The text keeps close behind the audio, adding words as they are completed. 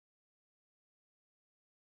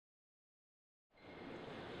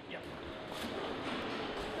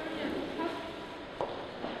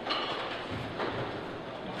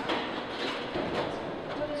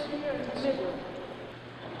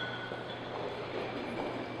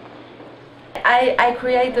I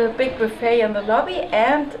create a big buffet in the lobby,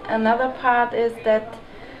 and another part is that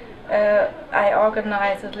I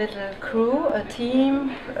organize a little crew, a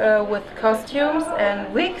team with costumes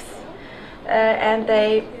and wigs, and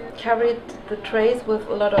they carried the trays with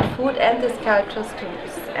a lot of food and the sculptures too.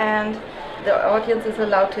 And the audience is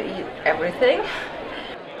allowed to eat everything.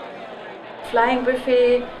 Flying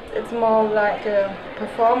buffet, it's more like a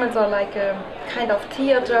performance or like a kind of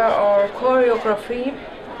theater or choreography.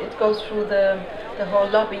 It goes through the whole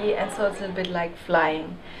lobby, and so it's a little bit like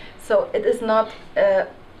flying. So it is not a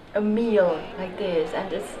meal like this,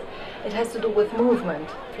 and it has to do with movement.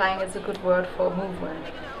 Flying is a good word for movement.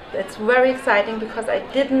 It's very exciting because I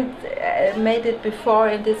didn't made it before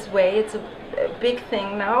in this way. It's a big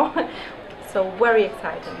thing now, so very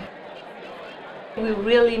exciting. We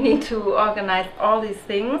really need to organize all these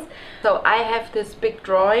things. So I have this big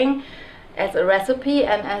drawing as a recipe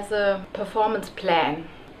and as a performance plan.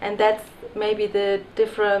 And that's maybe the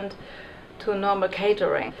different to normal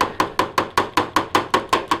catering.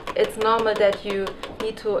 It's normal that you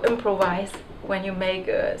need to improvise when you make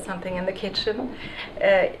something in the kitchen.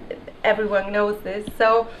 Everyone knows this.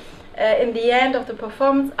 So in the end of the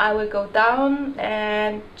performance, I will go down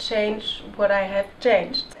and change what I have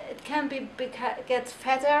changed. It can be gets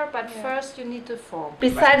fatter, but first you need to form.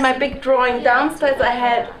 Beside my big drawing downstairs, I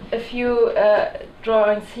had a few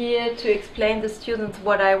drawings here to explain to the students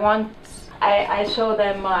what I want. I show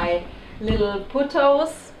them my little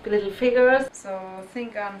putos, little figures. So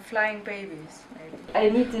think on flying babies, maybe. I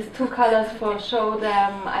need these two colors for show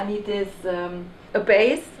them. I need this a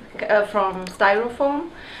base from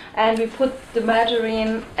styrofoam, and we put the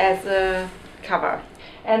margarine as a cover.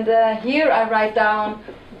 And here I write down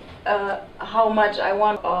how much I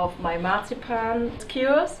want of my marzipan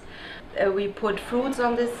skewers. We put fruits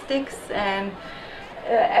on these sticks, and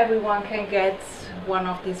everyone can get one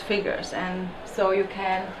of these figures, and so you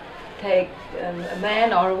can take a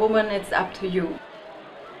man or a woman, it's up to you.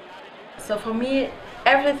 So for me,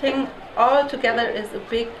 everything all together is a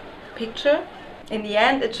big picture. In the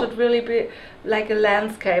end, it should really be like a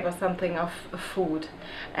landscape or something of food,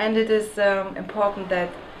 and it is important that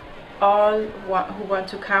all who want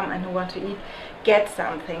to come and who want to eat get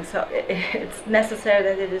something. So it's necessary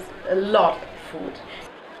that it is a lot of food.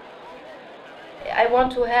 I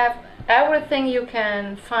want to have everything you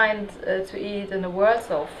can find to eat in the world,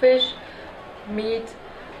 so fish, meat,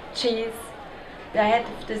 cheese. I had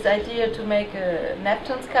this idea to make a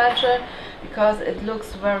Neptune sculpture because it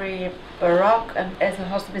looks very baroque and as a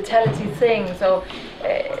hospitality thing. So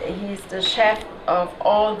he's the chef of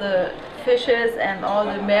all the fishes and all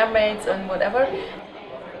the mermaids and whatever.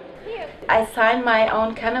 I sign my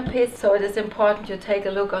own canapés, so it is important you take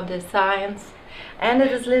a look on the signs. And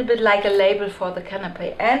it is a little bit like a label for the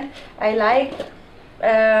canapé. And I like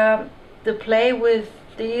the play with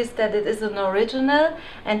these, that it is an original.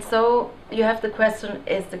 And so you have the question,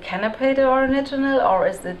 is the canapé the original or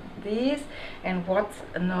is it these? And what's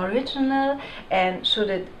an original? And should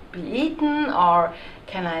it be eaten, or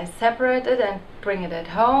can I separate it and bring it at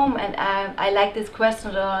home? And I like this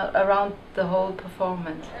question around the whole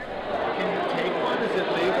performance. Can you take one? Is it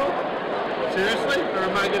legal? Seriously? Or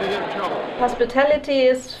am I going to get in trouble? Hospitality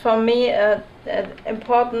is for me an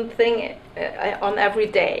important thing on every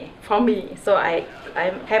day for me. So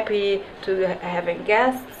I'm happy to having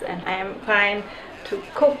guests, and I am fine to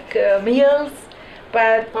cook meals.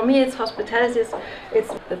 But for me, it's hospitality.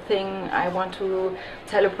 It's the thing I want to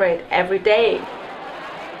celebrate every day.